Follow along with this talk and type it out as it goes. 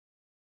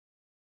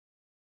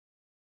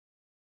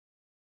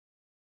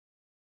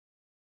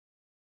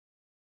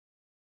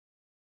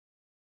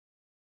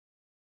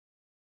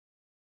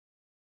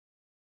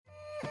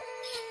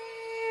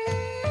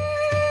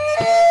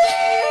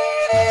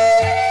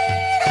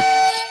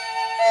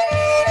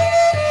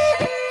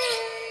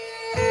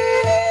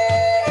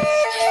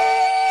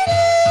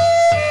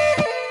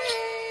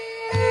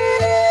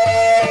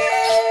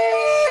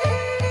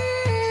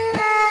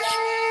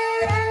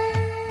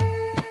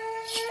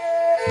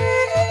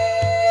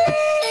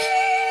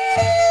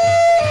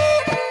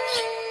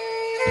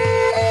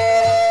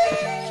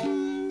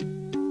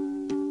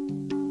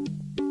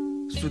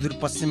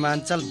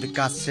सुदूरपश्चिमाञ्चल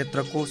विकास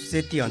क्षेत्रको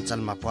सेती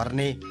अञ्चलमा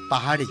पर्ने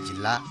पहाडी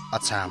जिल्ला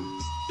अछाम,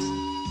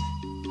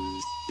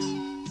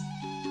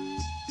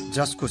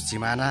 जसको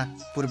सिमाना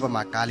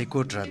पूर्वमा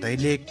कालीकोट र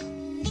दैलेख,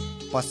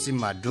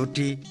 पश्चिममा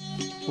डोटी,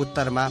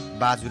 उत्तरमा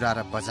बाजुरा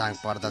र बझाङ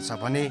पर्दछ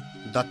भने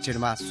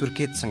दक्षिणमा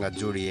सुर्खेतसँग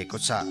जोडिएको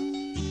छ।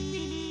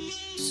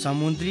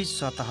 समुद्री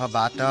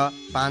सतहबाट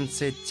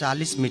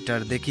 540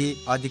 मिटरदेखि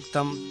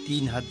अधिकतम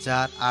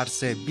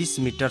 3820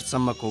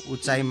 मिटरसम्मको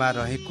उचाइमा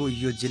रहेको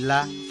यो जिल्ला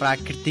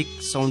प्राकृतिक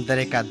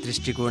सौन्दर्यका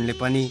दृष्टिकोणले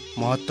पनि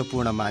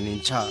महत्त्वपूर्ण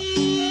मानिन्छ।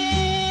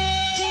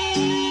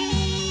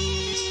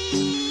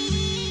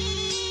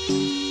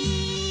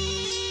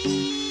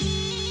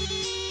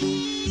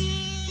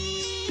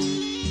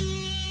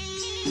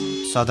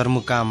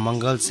 सदरमुकाम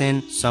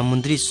मङ्गलसेन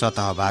समुद्री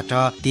सतहबाट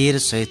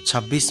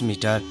 1326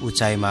 मिटर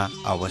उचाइमा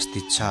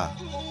अवस्थित छ।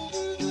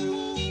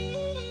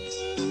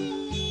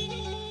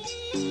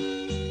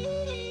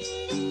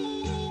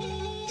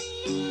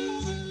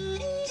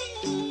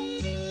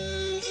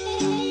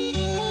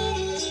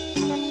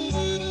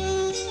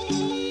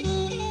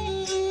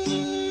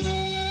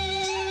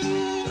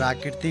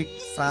 प्राकृतिक,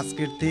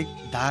 सांस्कृतिक,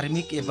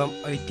 धार्मिक एवं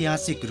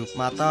ऐतिहासिक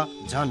रूपमा त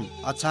झन्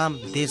अछाम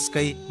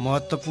देशकै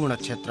महत्त्वपूर्ण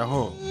क्षेत्र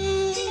हो।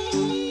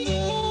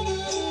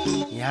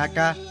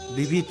 यहाँका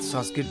विविध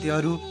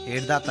संस्कृतिहरू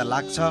हेर्दा त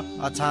लाग्छ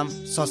अछाम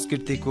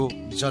संस्कृतिको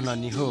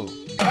जननी हो।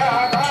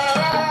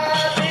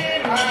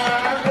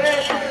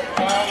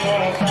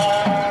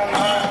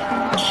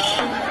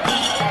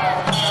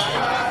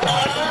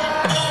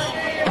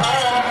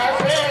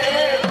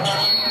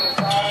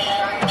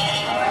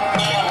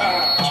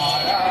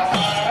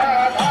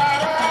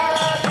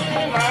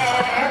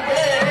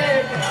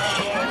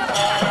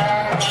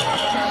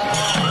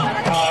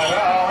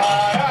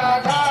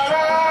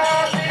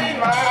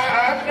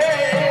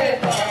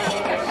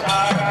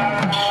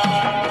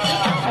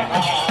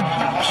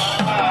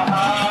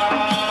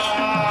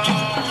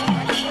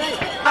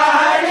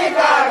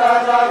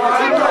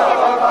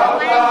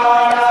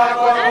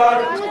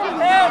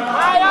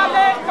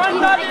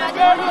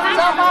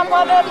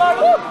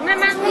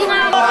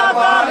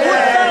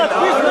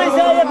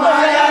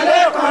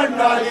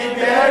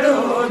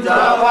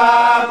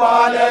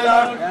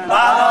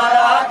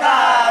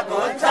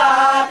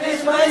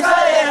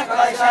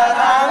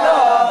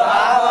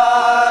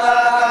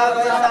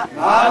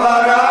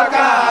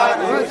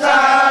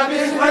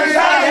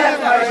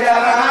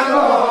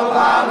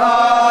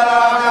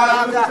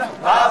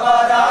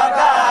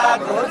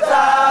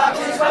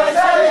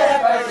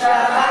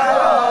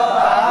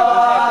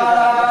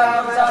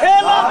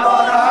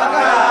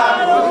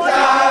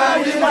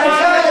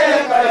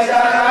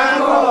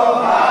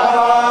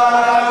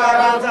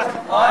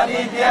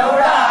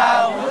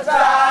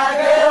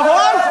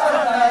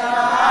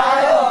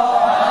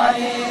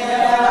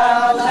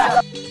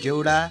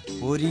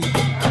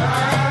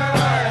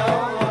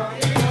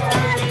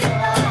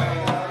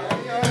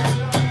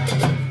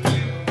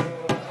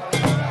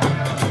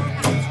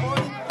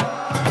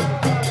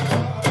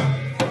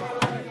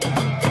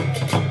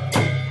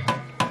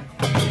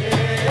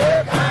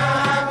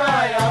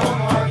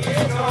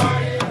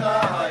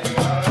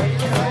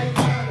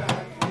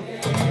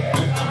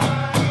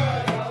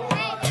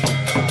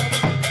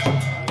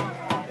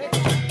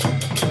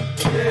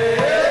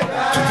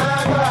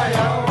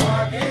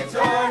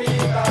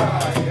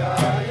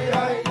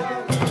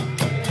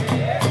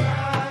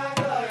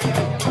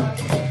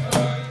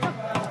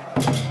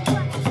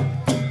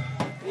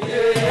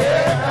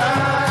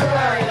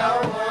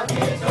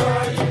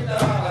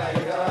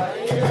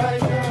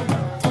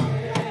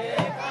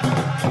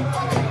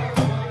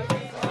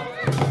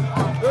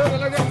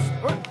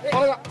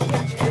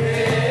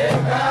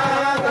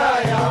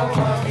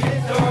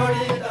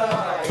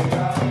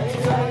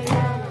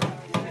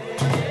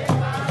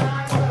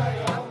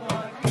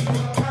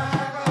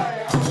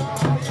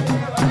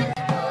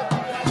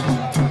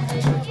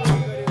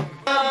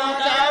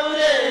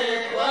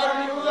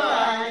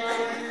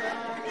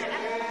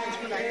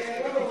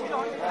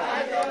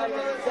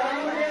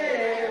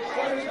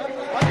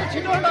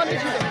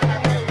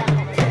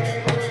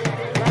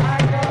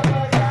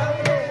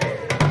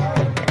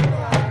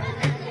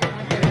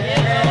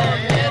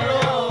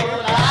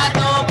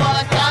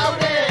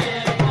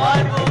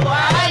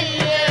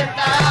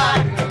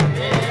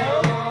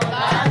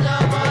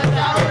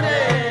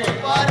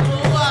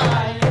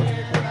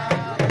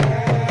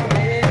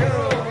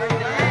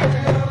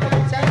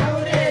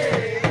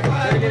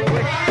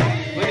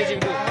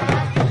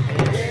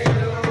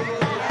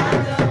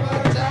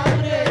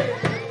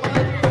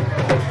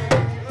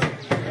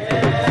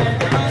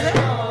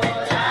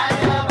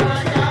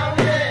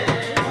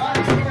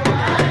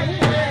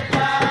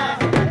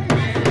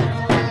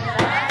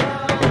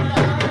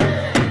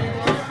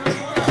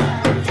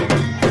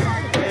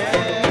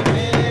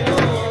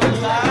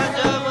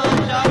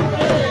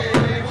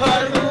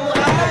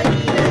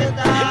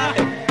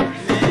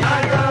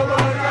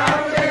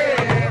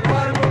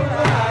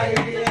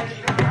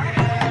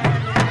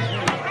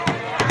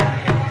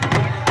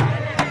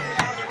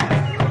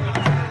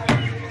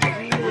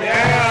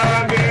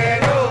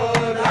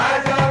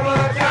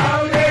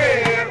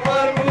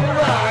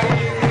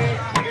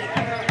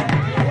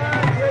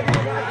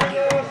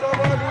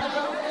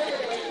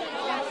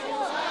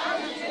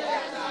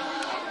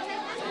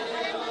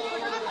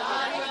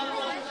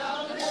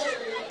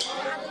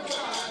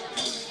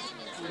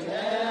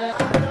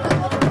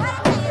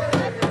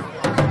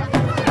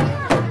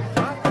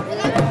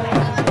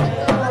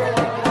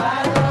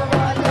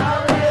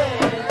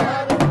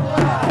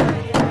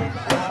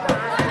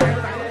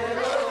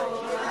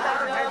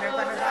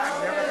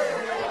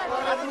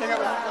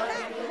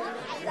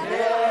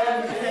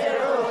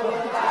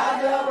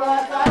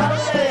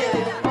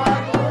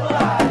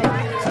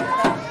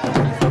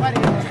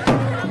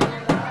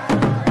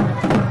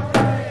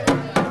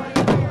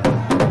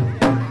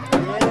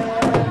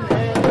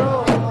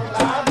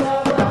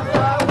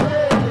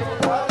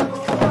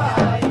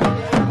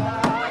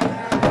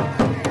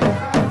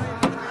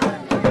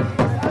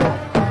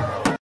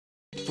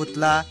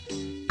 पुतला,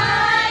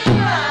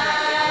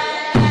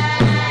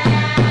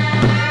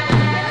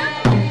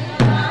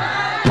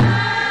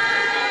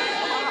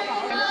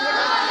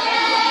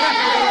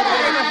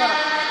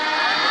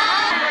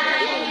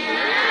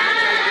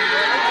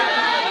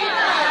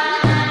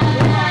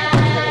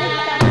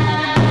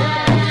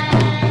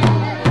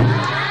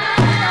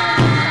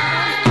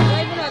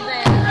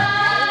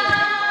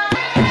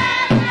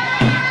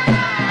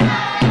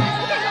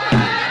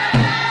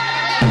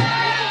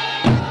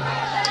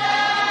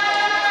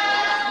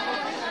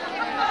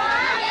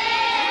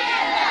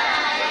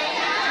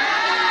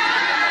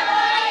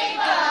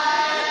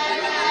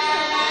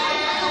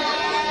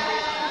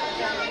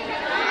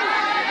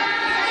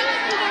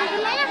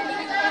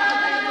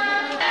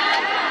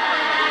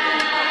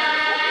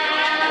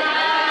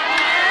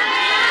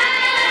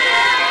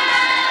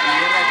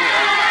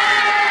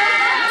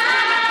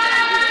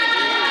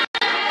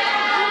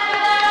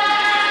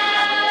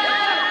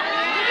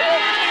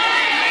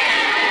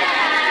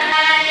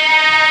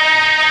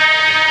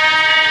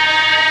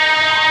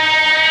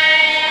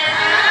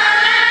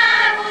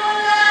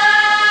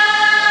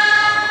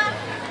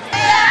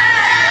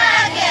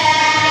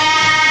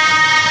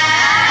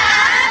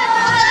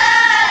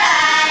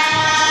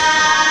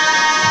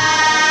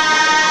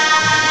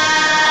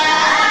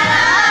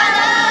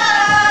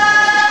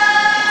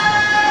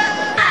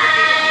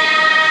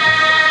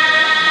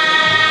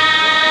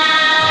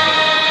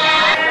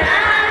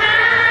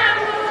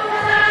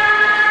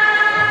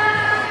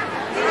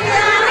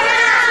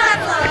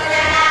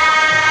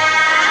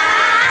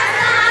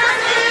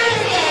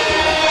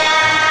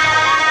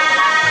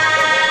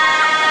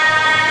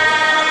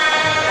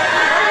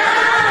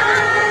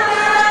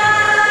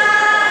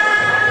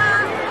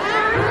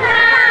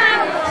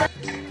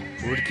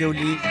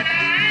 हुड्क्यौली,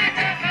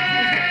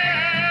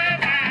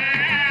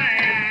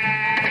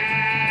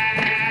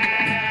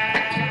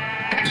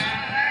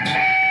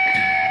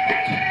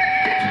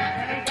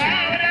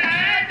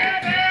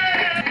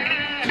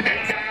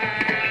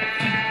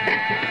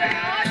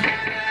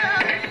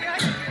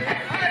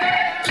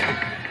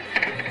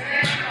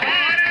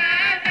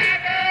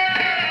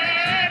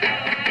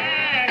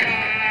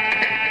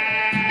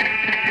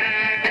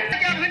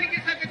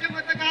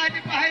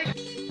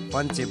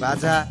 पञ्चे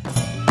बाजा,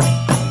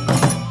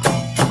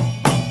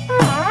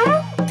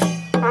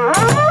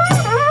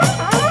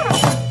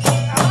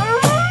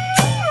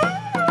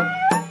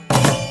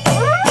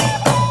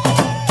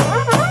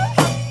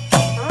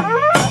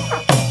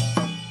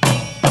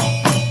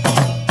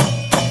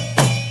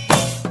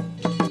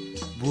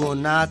 बुओ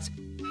नाच,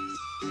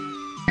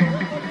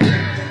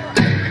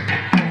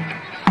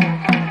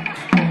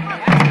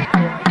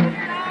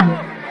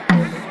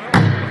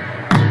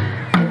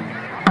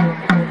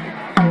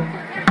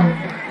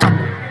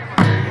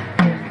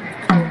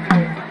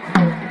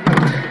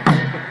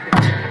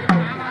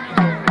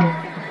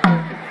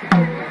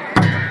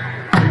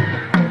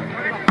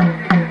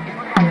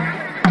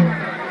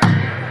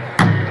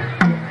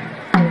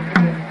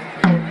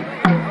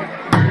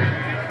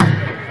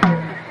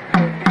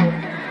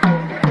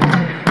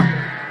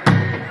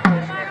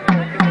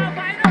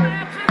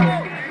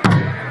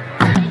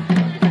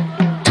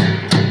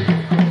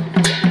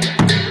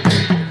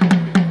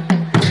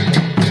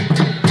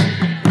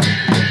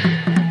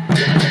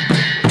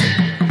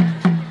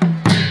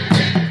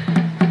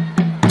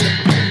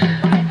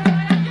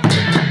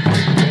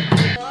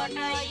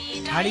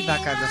 ठाडी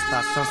भाका जस्ता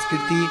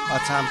संस्कृति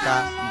अछामका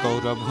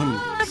गौरव हुन्।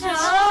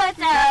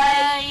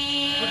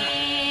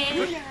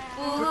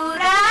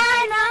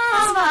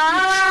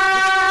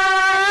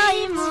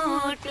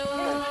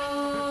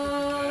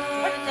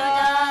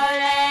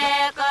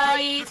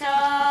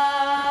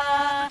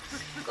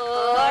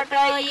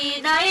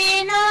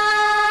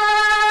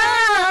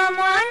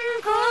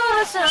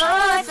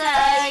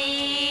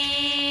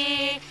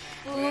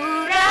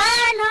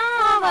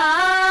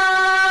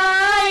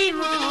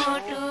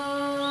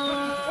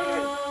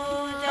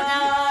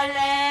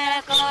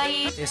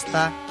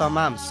 यस्ता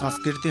तमाम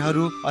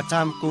संस्कृतिहरू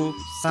अछामको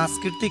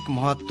सांस्कृतिक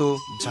महत्त्व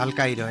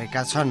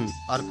झल्काइरहेका छन्।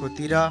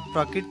 अर्कोतिर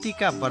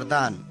प्रकृतिका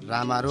वरदान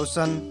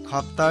रामारोशन,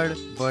 खप्तड,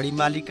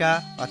 बडीमालिका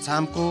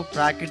अछामको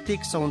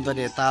प्राकृतिक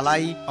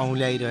सौन्दर्यतालाई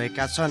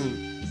औँल्याइरहेका छन्।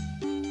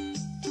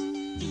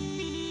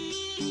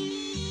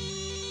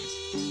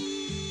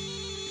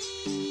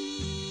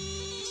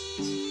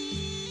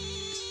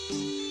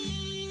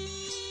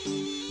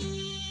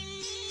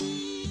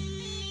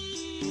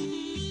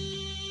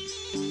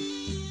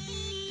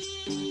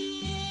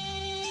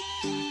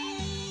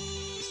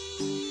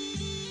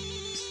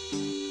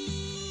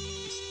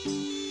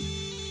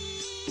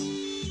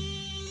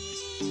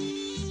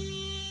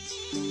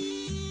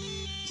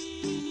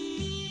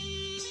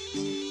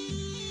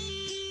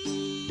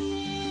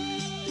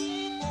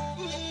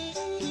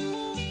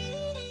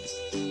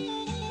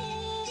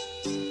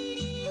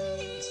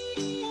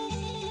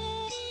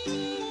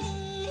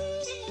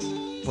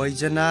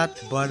 बैजनाथ,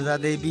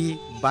 बर्दादेवी,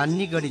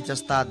 बान्नीगढी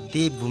जस्ता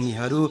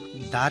देवभूमिहरू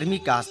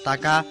धार्मिक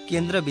आस्थाका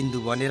केन्द्रबिन्दु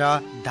बनेर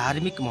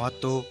धार्मिक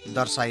महत्त्व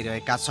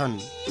दर्शाइरहेका छन्।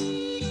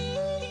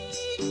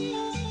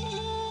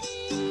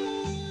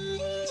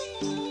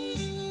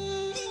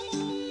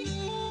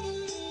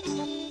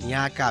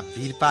 यहाँका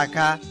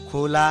भिरपाखा,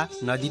 खोला,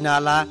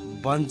 नदीनाला,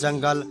 वन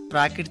जङ्गल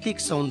प्राकृतिक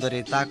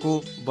सौन्दर्यताको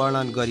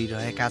वर्णन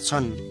गरिरहेका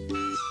छन्।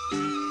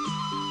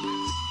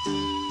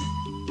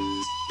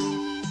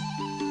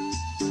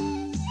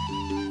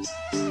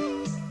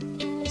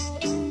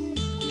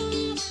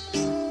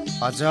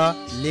 अझ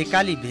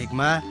लेकाली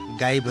भेगमा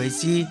गाई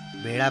भैँसी,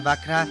 भेडा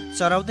बाख्रा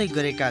चराउँदै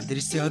गरेका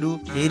दृश्यहरू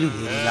हेरु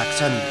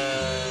लाग्छन्।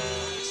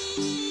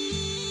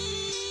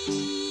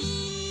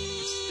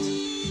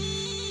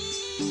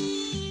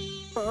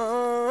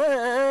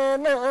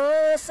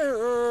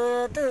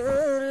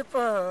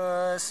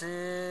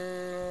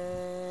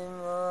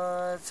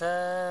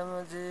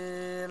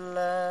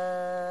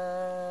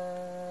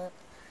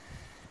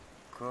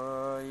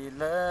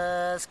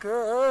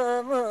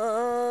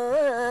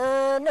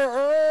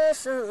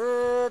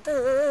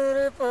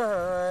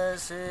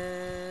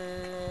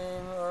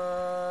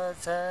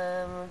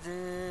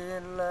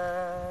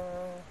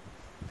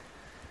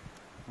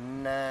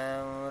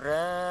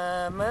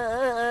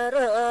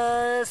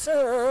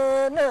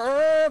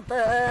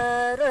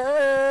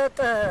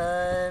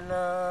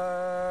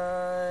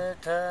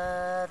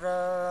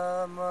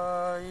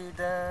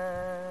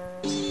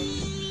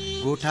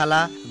 गोठाला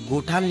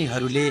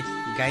गोठाल्नीहरूले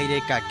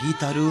गाइरहेका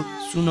गीतहरू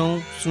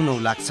सुनौ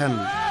लाग्छन्।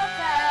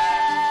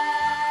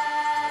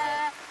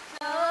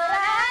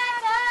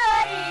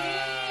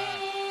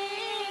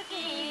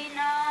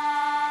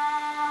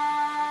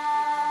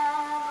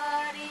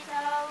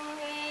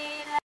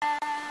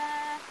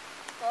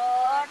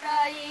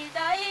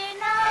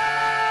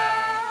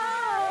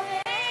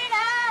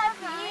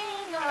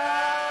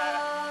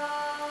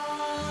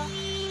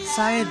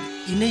 सायद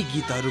यिनै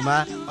गीतहरूमा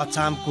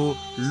अछामको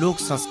लोक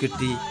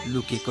संस्कृति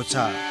लुकेको छ।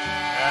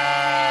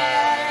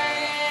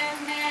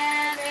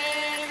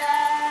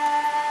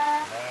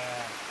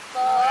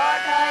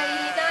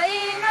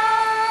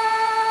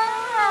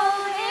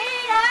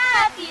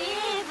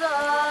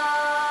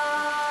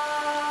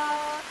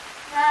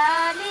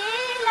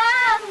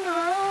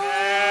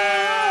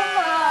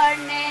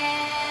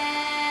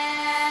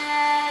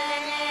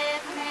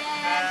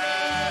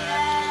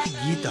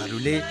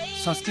 गीतहरूले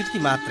संस्कृति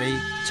मात्रै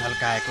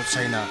झल्काएको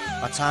छैन,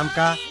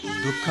 अछामका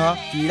दुःख,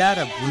 पीडा र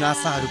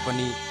गुनासाहरू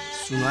पनि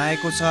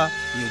सुनाएको छ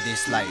यो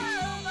देशलाई।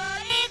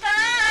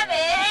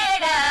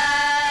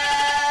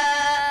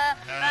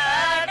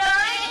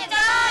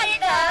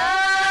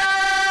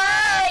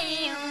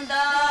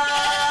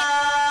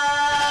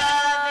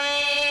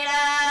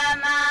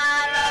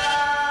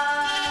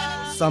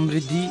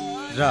 समृद्धि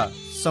र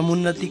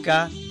समुन्नतिका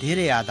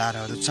धेरै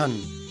आधारहरू छन्,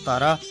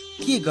 तर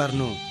के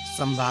गर्नु,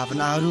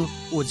 सम्भावनाहरू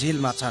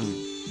ओझेलमा छन्।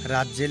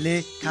 राज्यले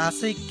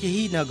खासै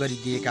केही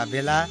नगरिदिएका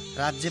बेला,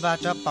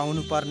 राज्यबाट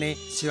पाउनुपर्ने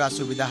सेवा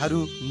सुविधाहरू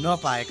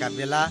नपाएका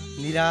बेला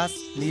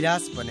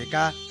निराश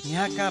बनेका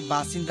यहाँका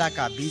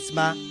बासिन्दाका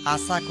बीचमा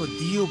आशाको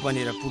दियो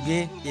बनेर पुगे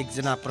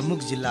एकजना प्रमुख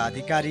जिल्ला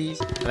अधिकारी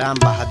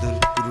रामबहादुर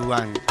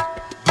गुरुवाङ।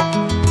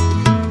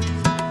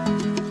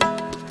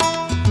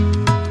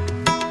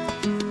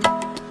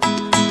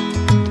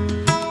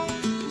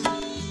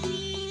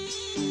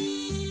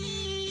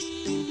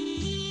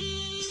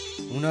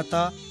 हुन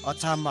त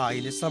अछाममा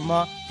अहिलेसम्म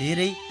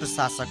धेरै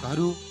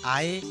प्रशासकहरू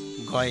आए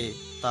गए,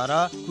 तर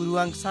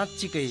गुरुवाङ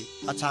साँच्चीकै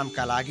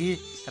अछामका लागि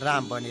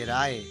राम बनेर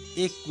आए।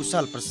 एक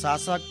कुशल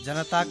प्रशासक,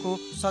 जनताको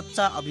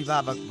सच्चा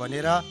अभिभावक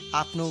बनेर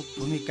आफ्नो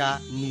भूमिका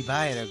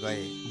निभाएर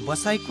गए।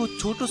 बसाइको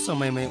छोटो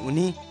समयमै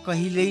उनी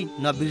कहिल्यै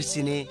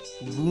नबिर्सिने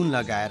गुण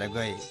लगाएर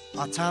गए।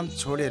 अछाम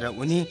छोडेर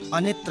उनी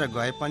अन्यत्र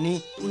गए पनि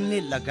उनले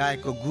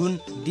लगाएको गुण,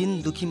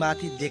 दिन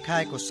दुखीमाथि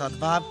देखाएको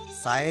सद्भाव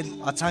सायद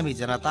अछामी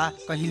जनता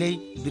कहिल्यै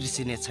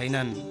बिर्सिने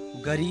छैनन्।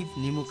 गरिब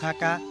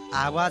निमुखाका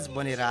आवाज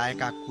बनेर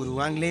आएका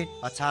गुरुवाङले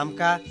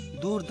अछामका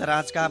दूर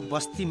दराजका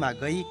बस्तीमा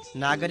गई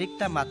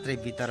नागरिकता मात्रै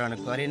वितरण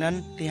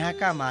गरेनन्,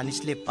 त्यहाँका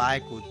मानिसले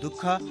पाएको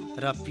दुःख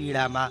र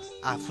पीडामा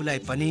आफूलाई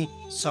पनि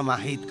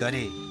समाहित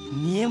गरे।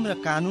 नियम र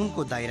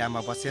कानुनको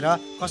दायरामा बसेर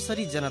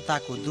कसरी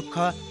जनताको दुःख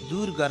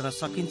दूर गर्न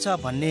सकिन्छ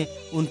भन्ने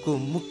उनको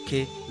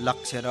मुख्य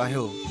लक्ष्य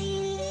रह्यो।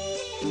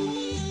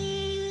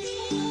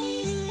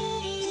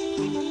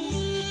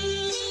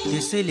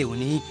 त्यसैले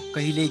उनी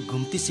कहिल्यै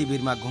घुम्ती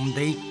शिविरमा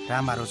घुम्दै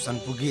रामारोशन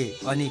पुगे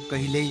अनि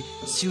कहिल्यै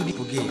सिउडी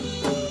पुगे।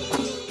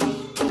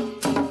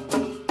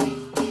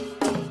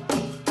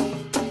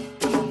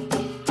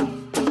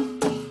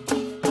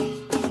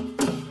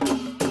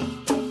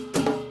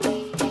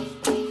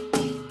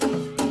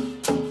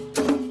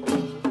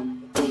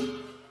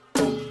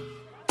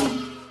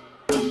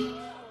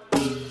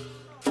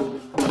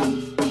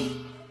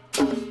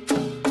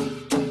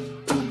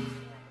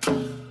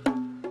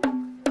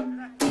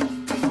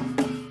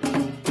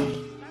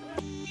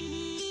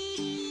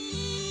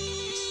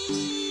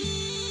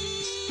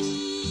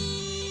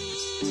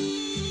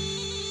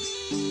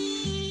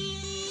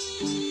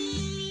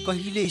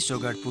 कहिल्यै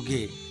सोगढ पुगे,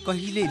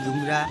 कहिल्यै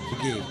लुङ्ग्रा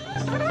पुगे।